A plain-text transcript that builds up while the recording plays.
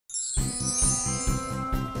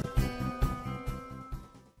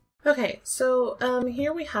Okay, so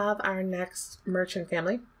here we have our next merchant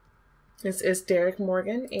family. This is Derek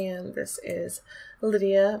Morgan and this is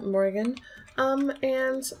Lydia Morgan.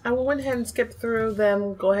 And I went ahead and skipped through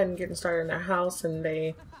them, go ahead and get started in their house, and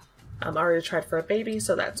they already tried for a baby,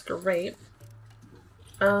 so that's great.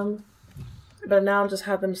 But now I'm just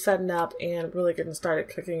have them setting up and really getting started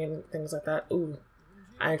cooking and things like that. Ooh,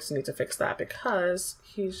 I actually need to fix that because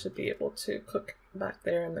he should be able to cook back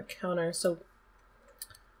there on the counter. So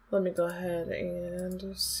let me go ahead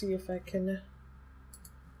and see if I can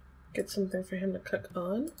get something for him to cook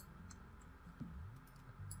on,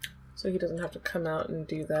 so he doesn't have to come out and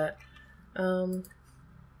do that. And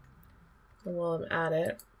while I'm at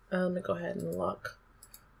it, I'm gonna go ahead and lock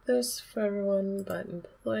this for everyone but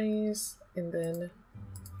employees, and then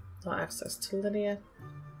allow access to Lydia.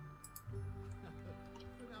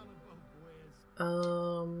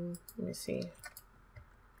 Let me see.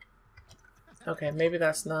 Okay, maybe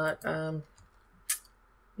that's not, I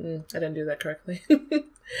didn't do that correctly.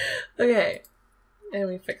 Okay, and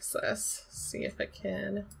we fix this. See if I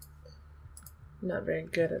can. I'm not very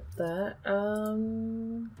good at that.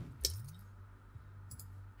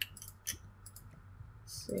 Let's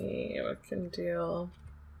see what I can do.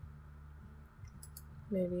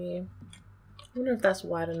 Maybe, I wonder if that's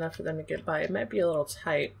wide enough for them to get by. It might be a little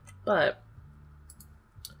tight, but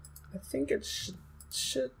I think it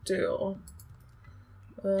should do.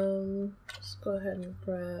 Let's go ahead and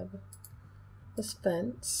grab this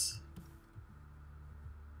fence.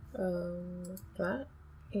 That,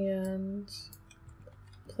 and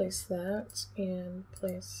place that, and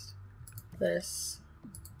place this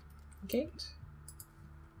gate.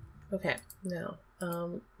 Okay, now,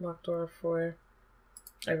 lock door for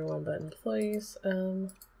everyone but employees.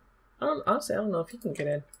 Honestly, I don't know if he can get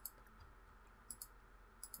in.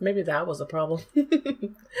 Maybe that was a problem.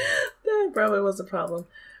 That probably was a problem.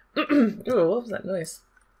 Ooh, what was that noise?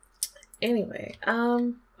 Anyway,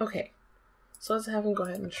 okay. So let's have him go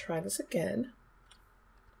ahead and try this again.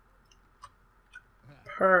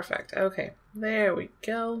 Perfect. Okay, there we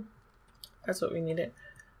go. That's what we needed.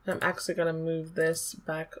 I'm actually gonna move this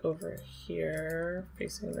back over here,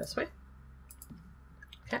 facing this way.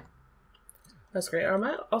 Okay, that's great. Or I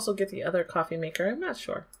might also get the other coffee maker. I'm not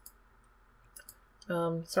sure.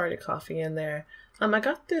 Sorry to coffee in there. I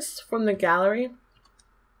got this from the gallery.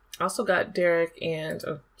 Also got Derek and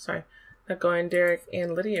Derek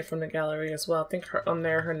and Lydia from the gallery as well. I think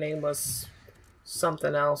her name was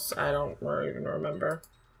something else. I don't even remember.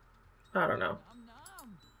 I don't know.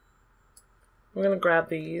 We're gonna grab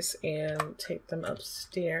these and take them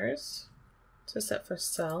upstairs to set for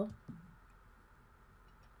sale.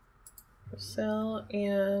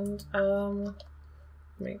 And let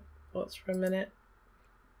me pause for a minute.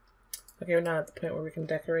 Okay, we're not at the point where we can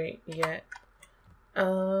decorate yet.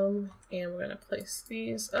 And we're gonna place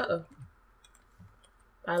these. Uh-oh.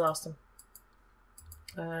 I lost them.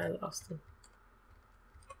 There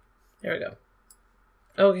we go.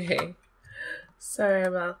 Okay. Sorry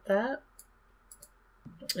about that.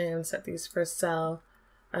 And set these for sale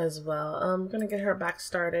as well. I'm gonna get her back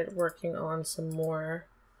started working on some more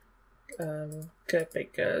good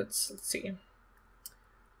baked goods. Let's see.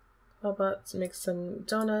 How about make some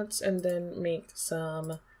donuts and then make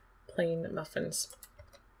some plain muffins.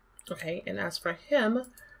 Okay, and as for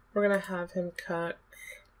him, we're gonna have him cook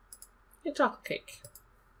a chocolate cake.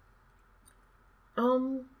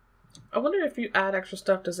 I wonder if you add extra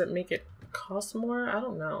stuff, does it make it cost more? I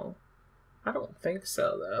don't know. I don't think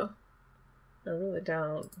so though. I really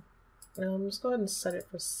don't. Let's go ahead and set it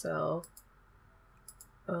for sale.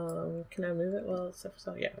 Can I move it? Well, it's set for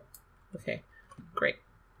sale. Yeah. Okay, great.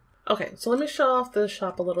 Okay, so let me show off the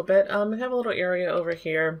shop a little bit. We have a little area over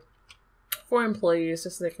here for employees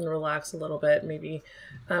just so they can relax a little bit. Maybe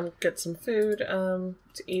get some food to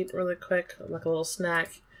eat really quick, like a little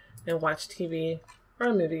snack, and watch TV or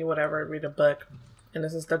a movie, whatever, read a book. And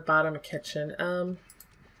this is the bottom kitchen,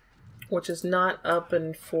 which is not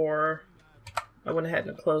open for... I went ahead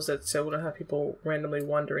and closed it so we don't have people randomly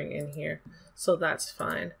wandering in here. So that's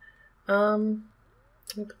fine. Let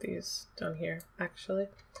me put these down here, actually.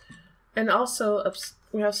 And also,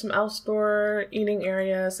 we have some outdoor eating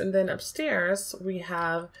areas, and then upstairs we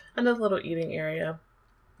have another little eating area,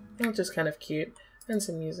 which is kind of cute, and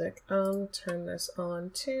some music. Turn this on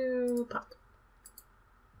to pop.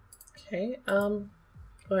 Okay, go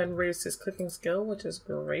ahead and raise his cooking skill, which is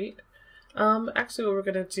great. Actually what we're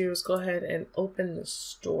gonna do is go ahead and open the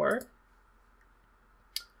store.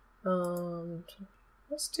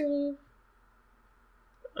 Let's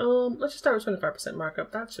just start with 25%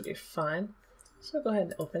 markup. That should be fine. So go ahead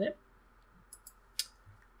and open it.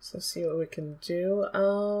 So see what we can do.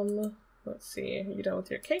 Let's see. You done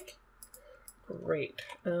with your cake? Great.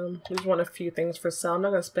 We just want a few things for sale. I'm not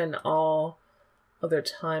going to spend all of their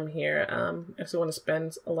time here. I actually want to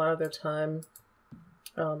spend a lot of their time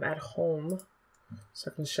at home,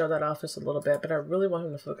 so I can show that off just a little bit. But I really want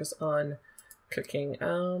him to focus on cooking.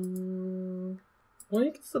 When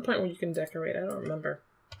it gets to the point where you can decorate, I don't remember.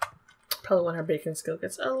 Probably when her baking skill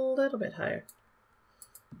gets a little bit higher.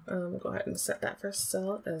 We'll go ahead and set that for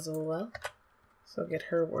sale as well. So get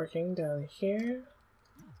her working down here.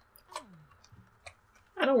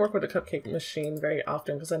 I don't work with the cupcake machine very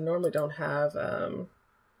often because I normally don't have,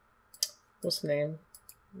 what's the name?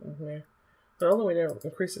 Here. The only way to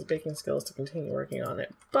increase his baking skill is to continue working on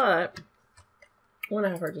it. But I want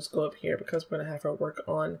to have her just go up here because we're going to have her work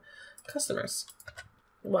on customers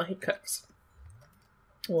while he cooks.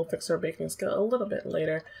 We'll fix her baking skill a little bit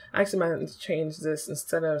later. I actually might change this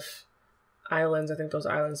instead of islands. I think those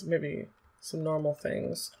islands maybe some normal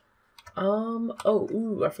things.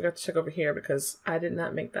 I forgot to check over here because I did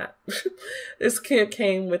not make that. This kit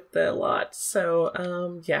came with the lot.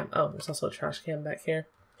 So, yeah. Oh, there's also a trash can back here.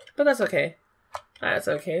 But that's okay. That's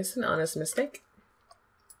okay. It's an honest mistake.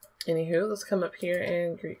 Anywho, let's come up here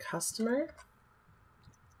and greet customer.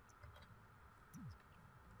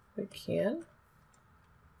 We can.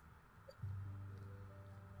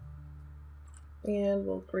 And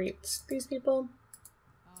we'll greet these people.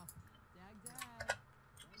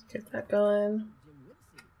 Let's get that going.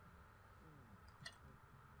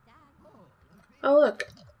 Oh, look.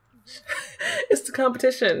 It's the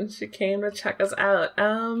competition. She came to check us out.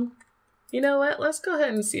 You know what? Let's go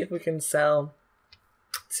ahead and see if we can sell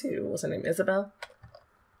to, what's her name, Isabel?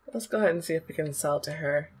 Let's go ahead and see if we can sell to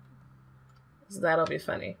her. So that'll be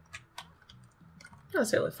funny. Not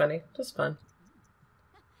necessarily funny, just fun.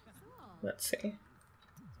 Let's see.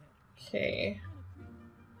 Okay.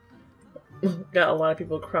 Got a lot of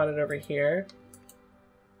people crowded over here.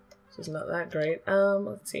 Which is not that great.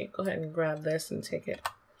 Let's see. Go ahead and grab this and take it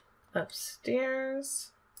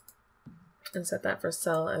upstairs. And set that for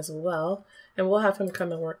sale as well. And we'll have him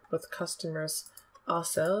come and work with customers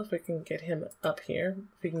also, if we can get him up here.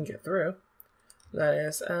 If we can get through. That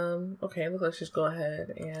is, okay, looks like she's go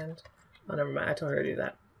ahead and... Oh, never mind. I told her to do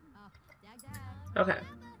that. Okay.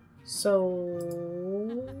 So,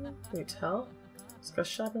 retail. Let's go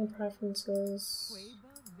shopping preferences.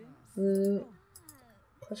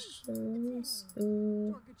 Questions.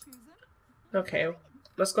 Okay,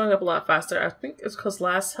 that's going up a lot faster. I think it's because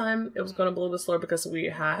last time it was going a little bit slower because we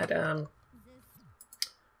had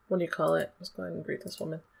what do you call it? Let's go ahead and greet this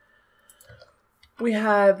woman. We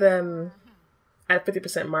had them at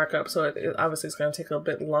 50% markup, so it obviously it's going to take a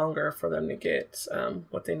bit longer for them to get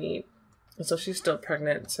what they need. And so she's still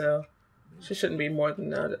pregnant, so she shouldn't be more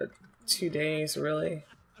than 2 days, really.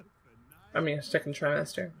 I mean, second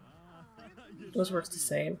trimester. Those works the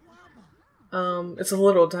same. It's a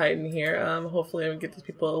little tight in here. Hopefully I can get these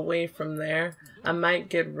people away from there. I might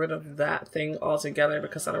get rid of that thing altogether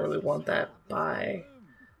because I don't really want that by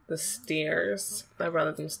the stairs. I'd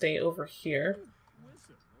rather them stay over here.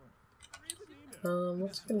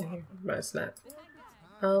 What's in here? No, it's not.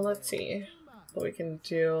 Let's see what we can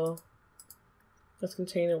do. Let's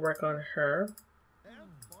continue to work on her.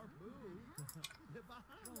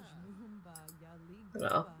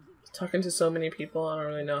 Well, talking to so many people, I don't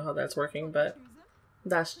really know how that's working, but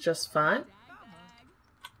that's just fine.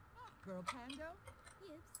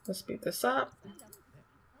 Let's speed this up.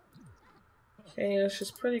 Okay,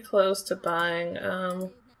 she's pretty close to buying.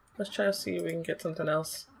 Let's try to see if we can get something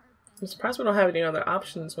else. I'm surprised we don't have any other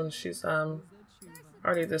options when she's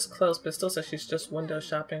already this close, but it still says she's just window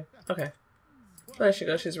shopping. Okay. There she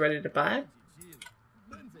goes, she's ready to buy.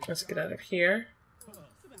 Let's get out of here.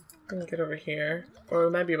 And get over here. Or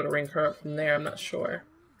we might be able to ring her up from there, I'm not sure.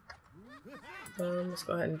 Let's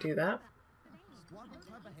go ahead and do that.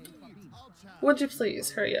 Would you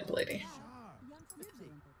please hurry up, lady?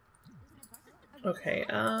 Okay,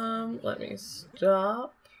 let me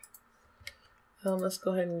stop. Let's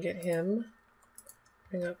go ahead and get him.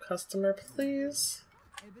 Bring up customer, please.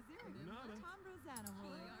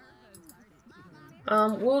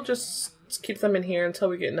 We'll just keep them in here until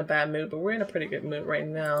we get in a bad mood, but we're in a pretty good mood right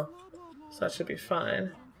now. So that should be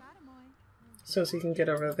fine. As soon as he can get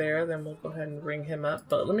over there, then we'll go ahead and ring him up.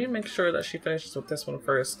 But let me make sure that she finishes with this one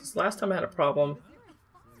first. Because last time I had a problem.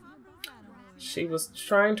 She was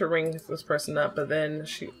trying to ring this person up, but then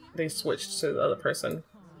they switched to the other person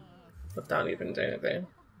without even doing anything.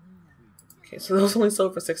 Okay, so those only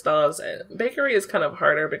sold for $6. Bakery is kind of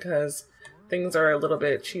harder because things are a little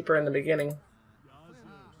bit cheaper in the beginning.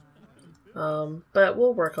 But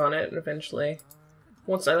we'll work on it eventually.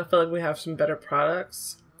 Once I feel like we have some better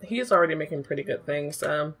products. He's already making pretty good things.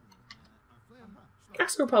 I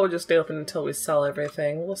guess we'll probably just stay open until we sell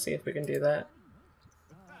everything. We'll see if we can do that.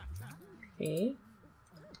 Okay.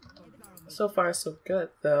 So far so good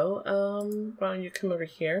though. Why don't you come over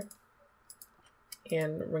here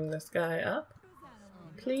and ring this guy up,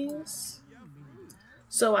 please?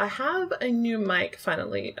 So I have a new mic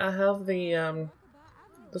finally. I have the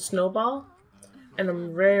Snowball, and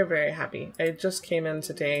I'm very, very happy. I just came in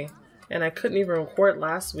today and I couldn't even record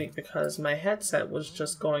last week because my headset was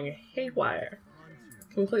just going haywire.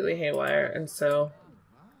 Completely haywire, and so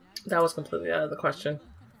that was completely out of the question.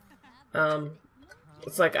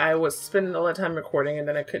 It's like I was spending all the time recording and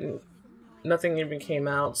then I couldn't, nothing even came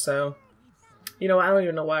out, so you know, I don't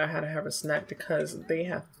even know why I had to have a snack because they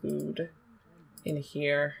have food in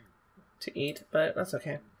here to eat, but that's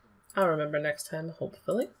okay. I'll remember next time,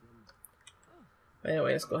 hopefully. But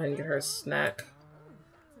anyway, let's go ahead and get her a snack.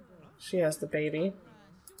 She has the baby.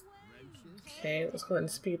 Okay, let's go ahead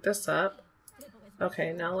and speed this up.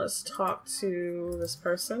 Okay, now let's talk to this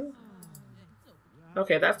person.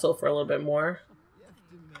 Okay, that sold for a little bit more.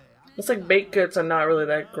 Looks like baked goods are not really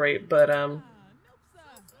that great, but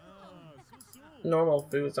normal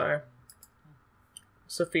foods are.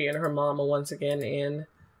 Sophie and her mom are once again in.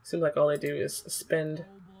 Seems like all they do is spend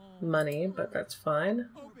money, but that's fine.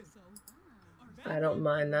 I don't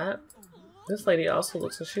mind that. This lady also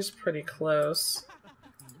looks like she's pretty close.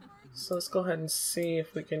 So let's go ahead and see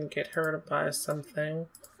if we can get her to buy something.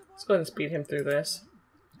 Let's go ahead and speed him through this.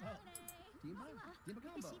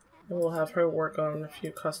 And we'll have her work on a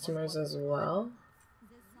few customers as well.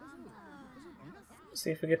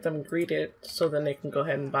 See if we get them greeted so then they can go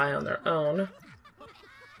ahead and buy on their own.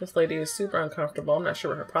 This lady is super uncomfortable. I'm not sure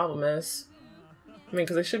what her problem is. I mean,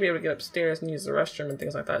 because they should be able to get upstairs and use the restroom and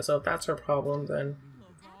things like that. So if that's her problem, then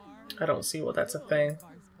I don't see what that's a thing.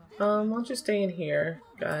 Why don't you stay in here,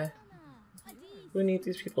 guy? We need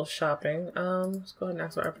these people shopping. Let's go ahead and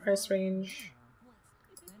ask for our price range.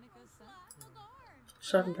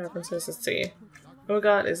 Shopping preferences, let's see. What we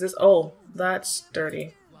got is this. Oh, that's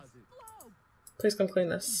dirty. Please come clean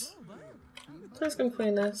this. Please come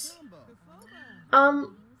clean this.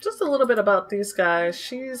 Just a little bit about these guys.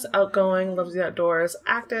 She's outgoing, loves the outdoors,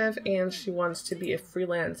 active, and she wants to be a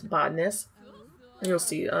freelance botanist. You'll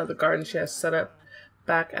see the garden she has set up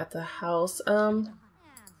back at the house.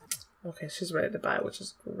 Okay, she's ready to buy, which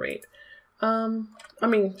is great. I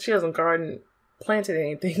mean, she hasn't planted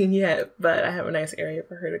anything yet, but I have a nice area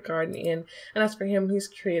for her to garden in. And as for him, he's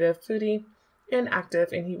creative, foodie, and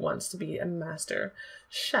active, and he wants to be a master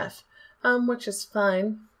chef, which is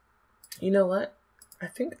fine. You know what? I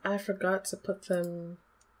think I forgot to put them...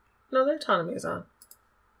 No, their autonomy is on.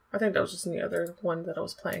 I think that was just in the other one that I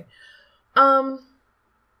was playing.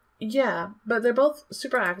 Yeah, but they're both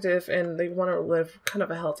super active and they want to live kind of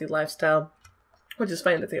a healthy lifestyle, which is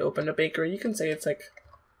fine that they opened a bakery. You can say it's like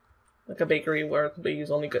a bakery where they use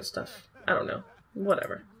only good stuff. I don't know.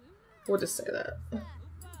 Whatever. We'll just say that.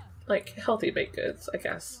 Like healthy baked goods, I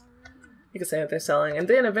guess. You could say that they're selling. And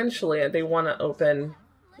then eventually they want to open...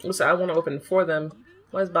 So I want to open for them...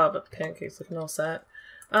 Why is Bob Pancakes looking all sad?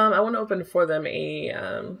 I want to open for them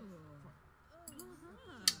a...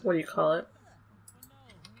 what do you call it?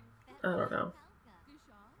 I don't know.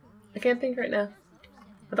 I can't think right now.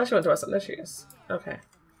 I thought she went to us. There she is. Okay.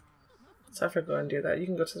 So I forgot to go and do that. You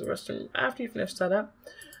can go to the restroom after you finish that up.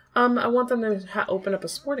 I want them to open up a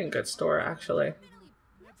sporting goods store, actually.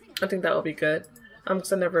 I think that will be good.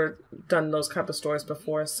 Because I've never done those type of stores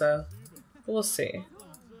before, so we'll see.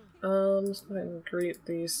 Let's go ahead and greet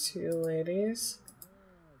these two ladies.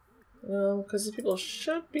 Because these people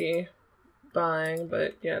should be buying,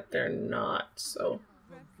 but yet they're not, so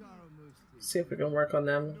see if we can work on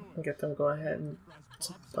them and get them go ahead and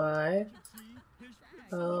buy.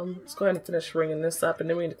 Let's go ahead and finish ringing this up, and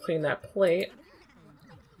then we need to clean that plate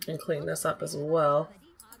and clean this up as well.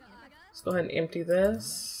 Let's go ahead and empty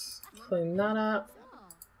this, clean that up.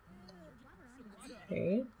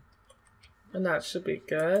 Okay, and that should be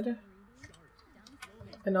good.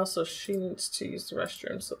 And also she needs to use the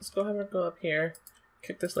restroom, so let's go ahead and go up here,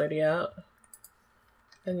 kick this lady out,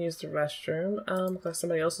 and use the restroom. Because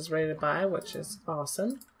somebody else is ready to buy, which is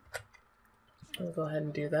awesome. I'll go ahead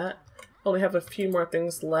and do that. Only have a few more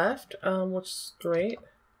things left, which is great.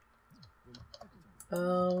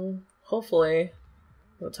 Hopefully,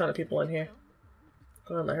 there's a ton of people in here.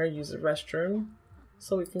 Go ahead and let her use the restroom,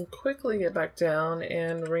 so we can quickly get back down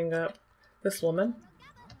and ring up this woman.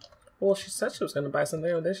 Well, she said she was going to buy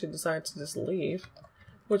something, and then she decided to just leave,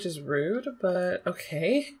 which is rude, but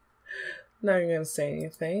okay. Not even going to say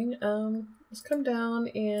anything. Let's come down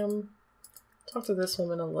and talk to this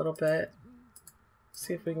woman a little bit.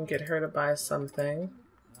 See if we can get her to buy something.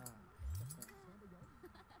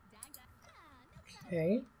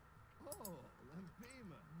 Okay.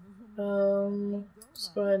 Let's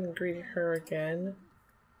go ahead and greet her again.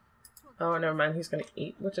 Oh, never mind. He's gonna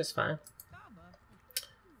eat, which is fine.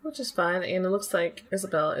 Which is fine. And it looks like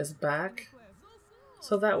Isabel is back.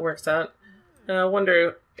 So that works out. I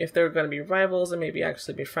wonder if they're going to be rivals or maybe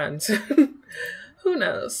actually be friends. Who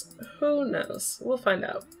knows? Who knows? We'll find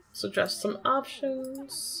out. So just some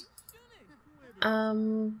options.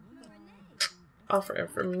 Offer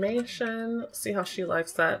information. See how she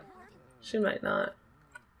likes that. She might not.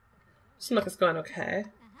 Seems like it's going okay.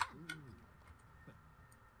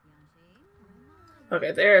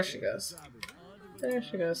 Okay, there she goes. There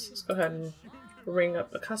she goes. Let's go ahead and ring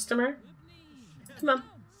up a customer. Come on.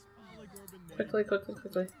 Quickly, quickly,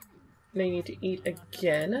 quickly. They need to eat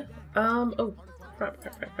again. Oh, crap.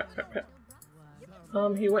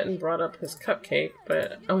 He went and brought up his cupcake,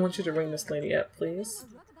 but I want you to ring this lady up, please.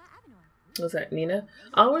 Was that Nina?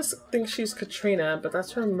 I always think she's Katrina, but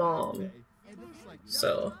that's her mom.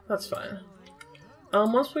 So, that's fine.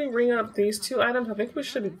 Once we ring up these two items, I think we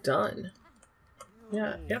should be done.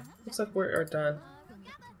 Yeah, yep. Looks like we are done.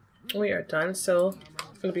 We are done, so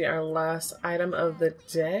it's going to be our last item of the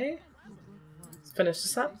day. Let's finish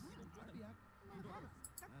this up.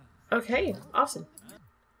 Okay, awesome.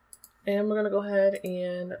 And we're going to go ahead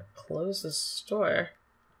and close the store.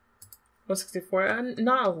 164,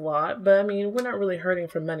 not a lot, but I mean, we're not really hurting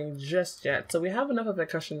for money just yet. So we have enough of a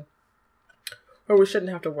cushion where we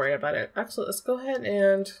shouldn't have to worry about it. Actually, let's go ahead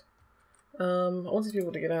and I want these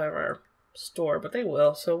people to get out of our store, but they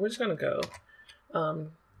will. So we're just going to go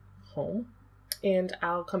home. And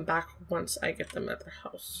I'll come back once I get them at their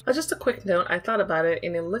house. Just a quick note, I thought about it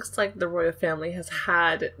and it looks like the royal family has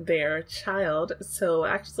had their child. So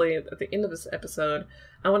actually at the end of this episode,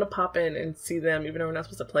 I want to pop in and see them, even though we're not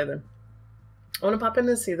supposed to play them. I want to pop in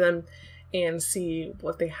and see them and see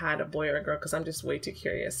what they had, a boy or a girl, because I'm just way too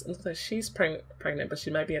curious. It looks like she's pregnant, but she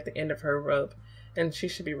might be at the end of her rope and she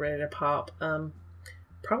should be ready to pop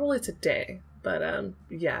probably today. But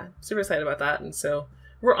yeah, super excited about that. And so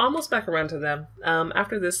we're almost back around to them.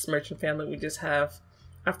 After this merchant family, we just have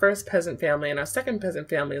our first peasant family, and our second peasant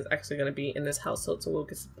family is actually going to be in this household. So we'll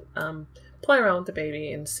just play around with the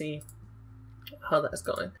baby and see how that's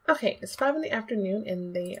going. Okay, it's 5 in the afternoon,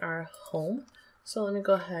 and they are home. So let me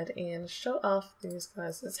go ahead and show off these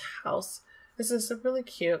guys' house. This is a really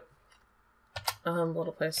cute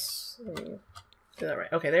little place. Let me do that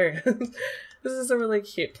right. Okay, there it goes. This is a really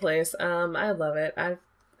cute place. I love it. I've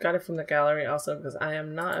got it from the gallery also because I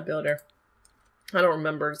am not a builder. I don't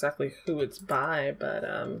remember exactly who it's by, but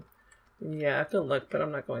yeah, I could look, but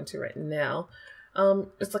I'm not going to right now.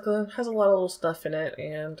 It's like has a lot of little stuff in it,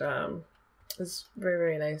 and it's very,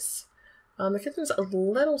 very nice. The kitchen's a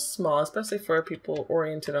little small, especially for people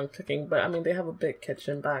oriented on cooking, but I mean they have a big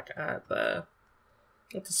kitchen back at the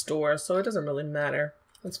store, so it doesn't really matter.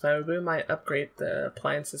 That's fine. We might upgrade the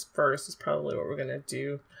appliances first. Is probably what we're gonna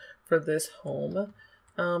do for this home.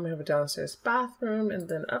 We have a downstairs bathroom, and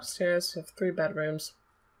then upstairs we have 3 bedrooms.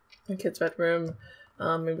 A kid's bedroom,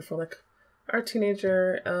 maybe for like our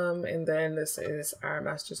teenager, and then this is our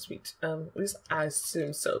master suite. At least I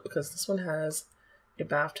assume so, because this one has a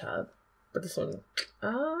bathtub, but this one,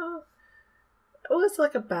 oh, it's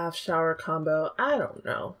like a bath shower combo. I don't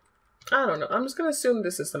know. I'm just gonna assume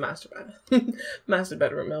this is the master bath, master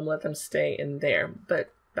bedroom. I'm gonna let them stay in there.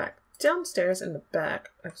 But back downstairs in the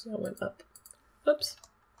back, actually I went up. Oops.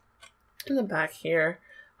 In the back here,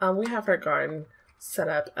 we have our garden set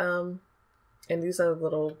up, and these are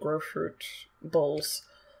little grow fruit bowls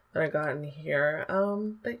that I got in here.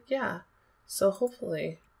 But yeah, so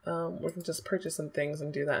hopefully we can just purchase some things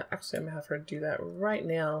and do that. Actually, I'm gonna have her do that right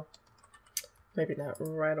now. Maybe not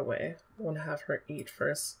right away. I want to have her eat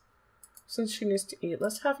first. Since she needs to eat,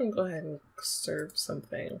 let's have him go ahead and serve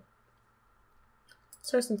something.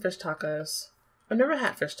 Serve some fish tacos. I've never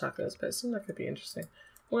had fish tacos, but it seems like it'd be interesting.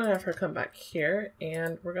 We're gonna have her come back here,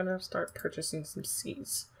 and we're gonna start purchasing some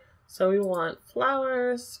seeds. So we want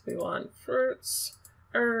flowers, we want fruits,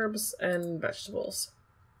 herbs, and vegetables.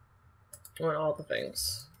 We want all the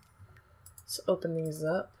things. Let's open these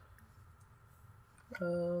up.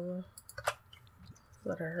 Let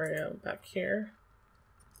her hurry up back here.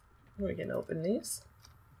 We can open these.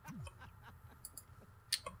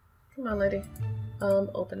 Come on, lady.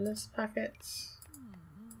 Open this packet.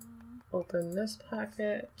 Open this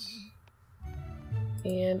packet.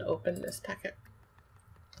 And open this packet.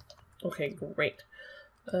 Okay, great.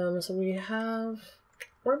 So we have...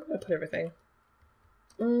 Where am I going to put everything?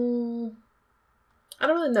 I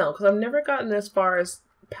don't really know, because I've never gotten as far as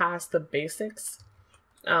past the basics.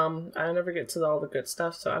 I never get to all the good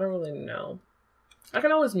stuff, so I don't really know. I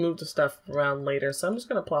can always move the stuff around later, so I'm just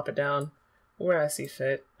going to plop it down where I see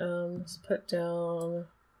fit. Let's put down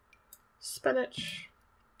spinach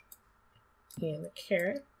and the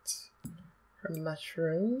carrot, her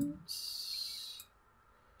mushrooms,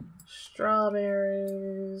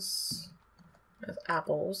 strawberries, there's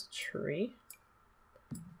apples, tree,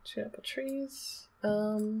 2 apple trees,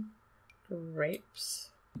 grapes,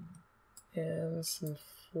 and some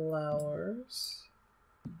flowers,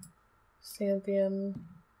 xanthium,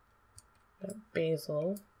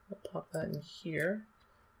 basil, we'll pop that in here,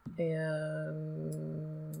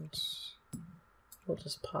 and we'll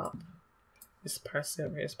just pop this parsley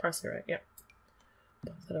over here. Is parsley right? Yeah.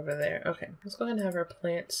 Pop that over there. Okay, let's go ahead and have her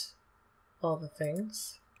plant all the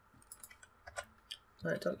things.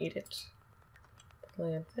 Don't eat it.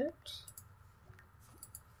 Plant it.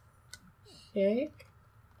 Okay.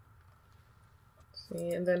 See,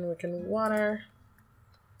 and then we can water.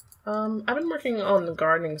 I've been working on the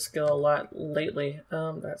gardening skill a lot lately.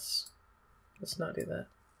 Let's not do that.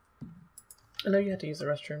 I know you had to use the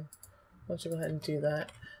restroom. Why don't you go ahead and do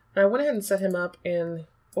that? And I went ahead and set him up in...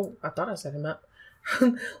 Oh, I thought I set him up.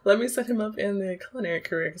 Let me set him up in the culinary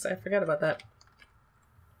career because I forgot about that.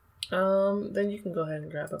 Then you can go ahead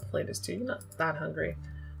and grab a plate or two. You're not that hungry,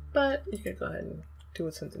 but you could go ahead and do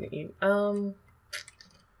with something to eat.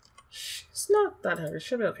 She's not that hungry.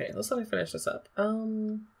 She'll be okay. Let's let me finish this up.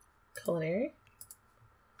 Culinary.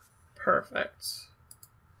 Perfect.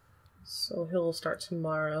 So he'll start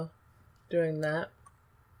tomorrow doing that.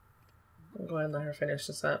 I'll go ahead and let her finish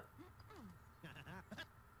this up.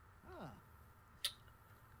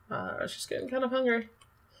 She's getting kind of hungry.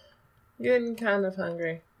 Getting kind of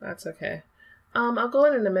hungry. That's okay. I'll go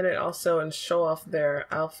in a minute also and show off their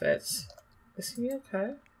outfits. Is he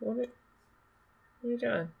okay? What are you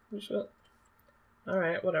doing?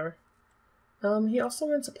 Alright, whatever. He also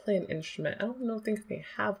wants to play an instrument. I don't think they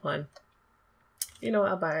have one. You know,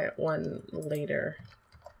 I'll buy one later.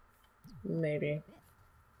 Maybe.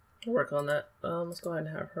 I'll work on that. Let's go ahead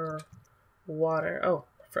and have her water. Oh,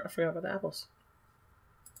 I forgot about the apples.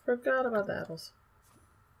 Forgot about the apples.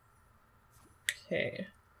 Okay.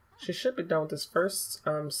 She should be done with this first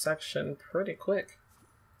section pretty quick.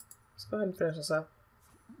 Let's go ahead and finish this up.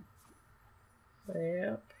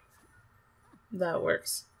 Yep. That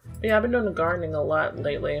works. Yeah, I've been doing the gardening a lot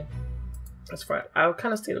lately. That's right. I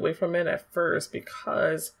kind of stayed away from it at first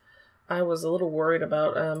because I was a little worried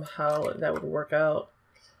about how that would work out.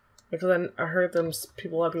 Because then I heard a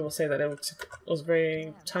lot of people say that it was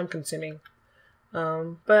very time consuming.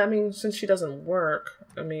 But I mean, since she doesn't work,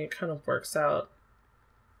 I mean, it kind of works out.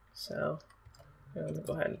 So I'm gonna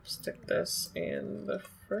go ahead and stick this in the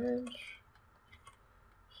fridge.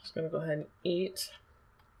 Just gonna go ahead and eat.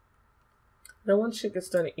 Now once she gets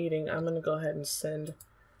done eating, I'm gonna go ahead and send...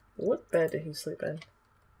 What bed did he sleep in?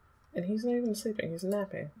 And he's not even sleeping, he's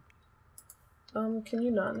napping. Can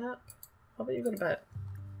you not nap? How about you go to bed?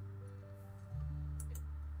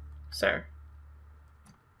 Sir.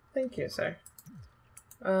 Thank you, sir.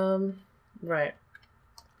 Right.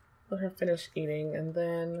 Let her finish eating and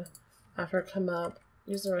then have her come up,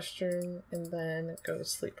 use the restroom, and then go to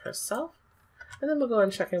sleep herself. And then we'll go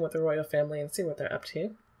and check in with the royal family and see what they're up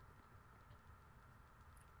to.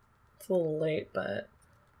 It's a little late, but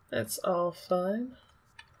it's all fine.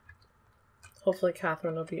 Hopefully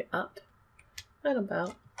Catherine will be up and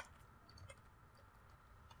about.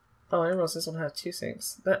 Oh, I realized this one has 2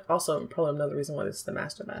 sinks. That also probably another reason why this is the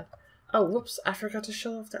master bath. Oh, whoops, I forgot to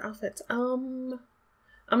show off their outfits. I'm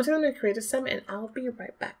gonna take them to create a sim and I'll be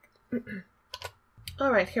right back.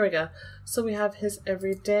 Alright, here we go. So we have his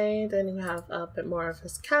everyday, then we have a bit more of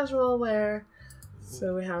his casual wear.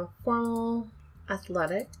 So we have formal,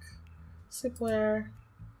 athletic, sleepwear,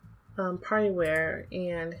 party wear,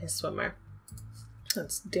 and his swimwear.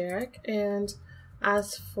 That's Derek. And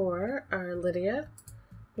as for our Lydia,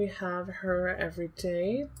 we have her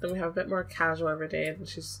everyday. Then we have a bit more casual everyday, and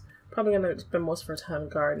she's probably going to spend most of her time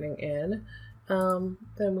gardening in.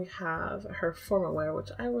 Then we have her formal wear, which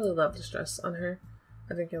I really love this dress on her.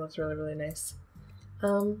 I think it looks really, really nice.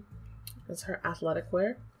 It's her athletic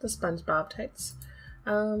wear, the SpongeBob tights,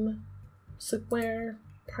 sleepwear,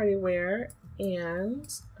 party wear, and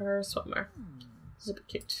her swimwear. Super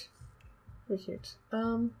cute. Really cute.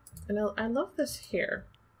 And I love this here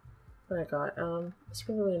that I got. It's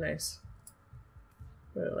really, really nice.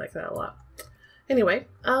 Really like that a lot. Anyway,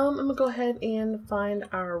 I'm gonna go ahead and find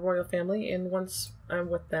our royal family, and once I'm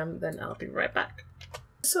with them, then I'll be right back.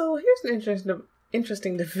 So here's an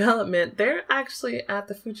interesting development. They're actually at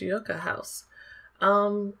the Fujioka house.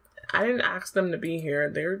 I didn't ask them to be here.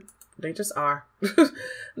 They just are.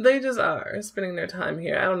 They just are spending their time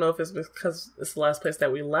here. I don't know if it's because it's the last place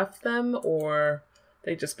that we left them or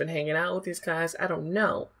they've just been hanging out with these guys. I don't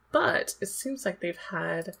know. But it seems like they've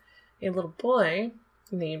had a little boy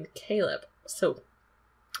named Caleb. So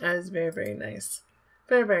that is very, very nice.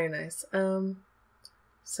 Very, very nice.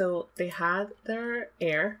 So they had their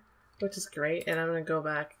heir, which is great. And I'm going to go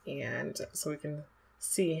back and so we can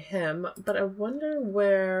see him. But I wonder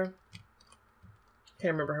where...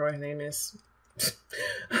 Can't remember what her name is.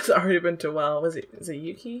 It's already been too well. Is it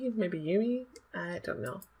Yuki? Maybe Yumi? I don't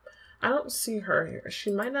know. I don't see her here. She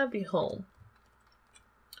might not be home.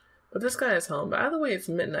 But this guy is home. But either way, it's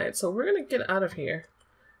midnight. So we're going to get out of here.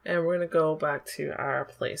 And we're going to go back to our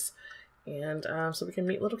place. And so we can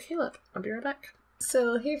meet little Caleb. I'll be right back.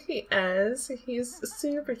 So here he is. He's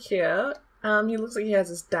super cute. He looks like he has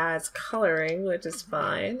his dad's coloring, which is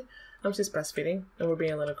fine. She's breastfeeding, and we're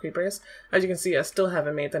being little creepers. As you can see, I still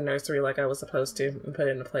haven't made the nursery like I was supposed to and put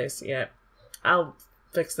it into place yet. I'll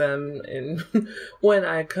fix them when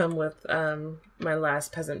I come with my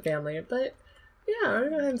last peasant family. But yeah, we're gonna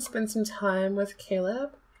go ahead and spend some time with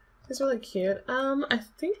Caleb. He's really cute. I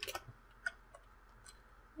think,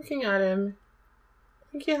 looking at him,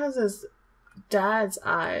 I think he has his dad's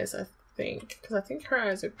eyes, I think. Because I think her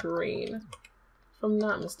eyes are green, if I'm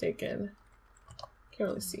not mistaken. Can't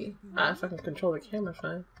really see. If I can control the camera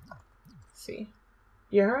fine. Let's see.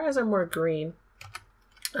 Yeah, her eyes are more green.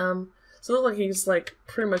 So it looks like he's like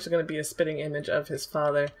pretty much going to be a spitting image of his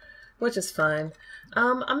father, which is fine.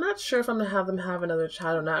 I'm not sure if I'm going to have them have another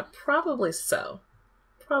child or not. Probably so.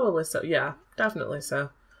 Probably so. Yeah, definitely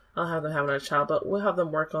so. I'll have them have another child, but we'll have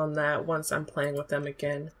them work on that once I'm playing with them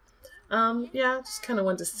again. Yeah, just kind of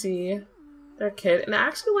want to see their kid. And I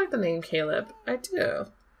actually like the name Caleb. I do.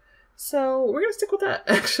 So we're gonna stick with that,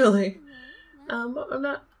 actually. I'm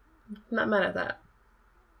not mad at that.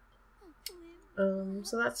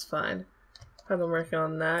 So that's fine. Have them working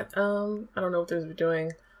on that. I don't know what they're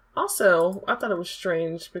doing. Also, I thought it was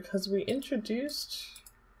strange because we introduced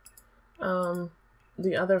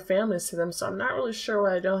the other families to them, so I'm not really sure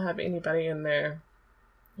why I don't have anybody in their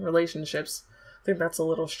relationships. I think that's a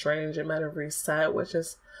little strange. It might have reset, which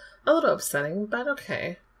is a little upsetting, but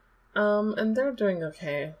okay. And they're doing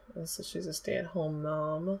okay. So she's a stay-at-home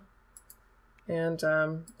mom. And,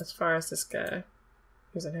 as far as this guy,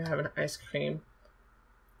 he's in here having ice cream.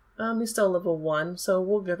 He's still level 1, so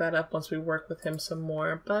we'll get that up once we work with him some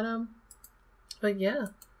more. But yeah.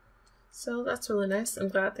 So that's really nice. I'm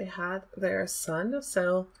glad they had their son,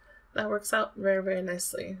 so that works out very, very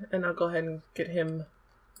nicely. And I'll go ahead and get him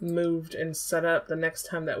moved and set up the next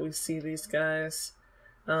time that we see these guys,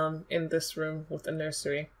 in this room with the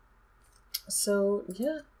nursery. So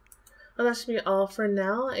yeah, well, that should be all for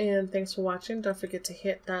now, and thanks for watching. Don't forget to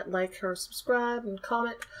hit that like or subscribe and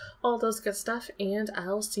comment, all those good stuff, and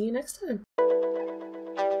I'll see you next time.